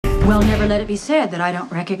Well, never let it be said that I don't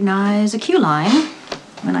recognize a cue line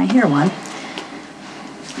when I hear one.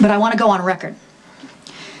 But I want to go on record.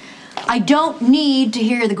 I don't need to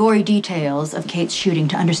hear the gory details of Kate's shooting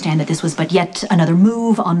to understand that this was but yet another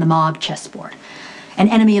move on the mob chessboard. An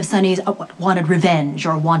enemy of Sonny's wanted revenge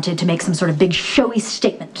or wanted to make some sort of big showy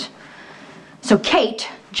statement. So Kate,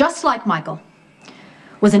 just like Michael,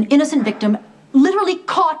 was an innocent victim literally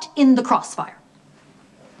caught in the crossfire.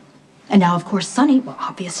 And now, of course, Sonny, well,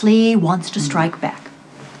 obviously wants to strike back.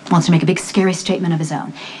 Wants to make a big, scary statement of his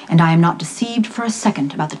own. And I am not deceived for a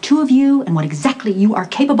second about the two of you and what exactly you are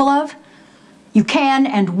capable of. You can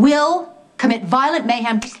and will commit violent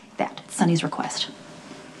mayhem just like that at Sonny's request.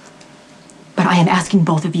 But I am asking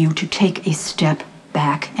both of you to take a step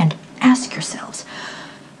back and ask yourselves,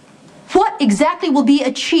 what exactly will be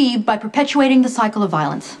achieved by perpetuating the cycle of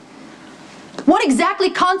violence? What exactly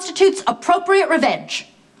constitutes appropriate revenge?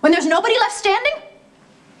 When there's nobody left standing?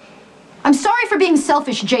 I'm sorry for being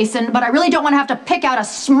selfish, Jason, but I really don't want to have to pick out a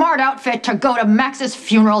smart outfit to go to Max's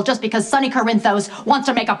funeral just because Sonny Corinthos wants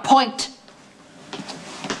to make a point.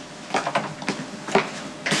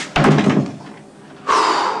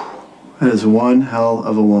 That is one hell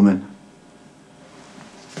of a woman.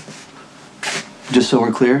 Just so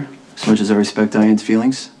we're clear, as much as I respect Diane's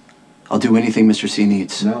feelings, I'll do anything Mr. C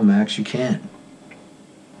needs. No, Max, you can't.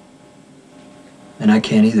 And I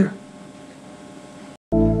can't either.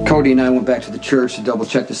 Cody and I went back to the church to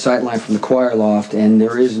double-check the sightline from the choir loft, and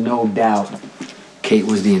there is no doubt Kate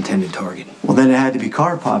was the intended target. Well, then it had to be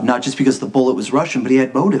Karpov, not just because the bullet was Russian, but he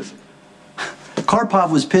had motive.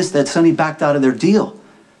 Karpov was pissed that Sonny backed out of their deal.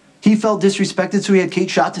 He felt disrespected, so he had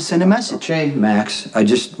Kate shot to send a message. Okay, Max, I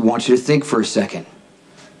just want you to think for a second.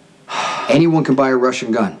 Anyone can buy a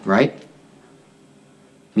Russian gun, right?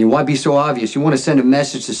 I mean, why be so obvious? You want to send a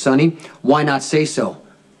message to Sonny? Why not say so?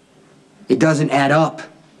 It doesn't add up.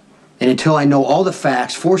 And until I know all the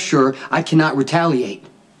facts for sure, I cannot retaliate.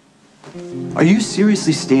 Are you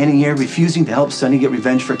seriously standing here refusing to help Sonny get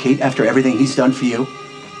revenge for Kate after everything he's done for you?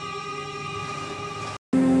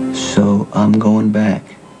 So I'm going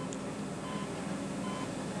back.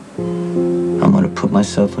 I'm gonna put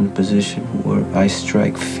myself in a position where I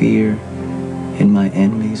strike fear in my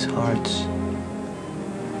enemies' hearts.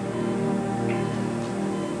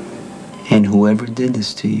 And whoever did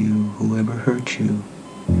this to you, whoever hurt you,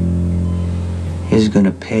 is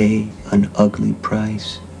gonna pay an ugly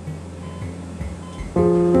price.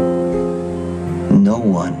 No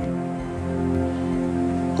one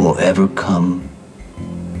will ever come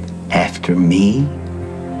after me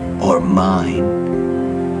or mine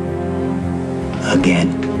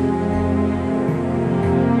again.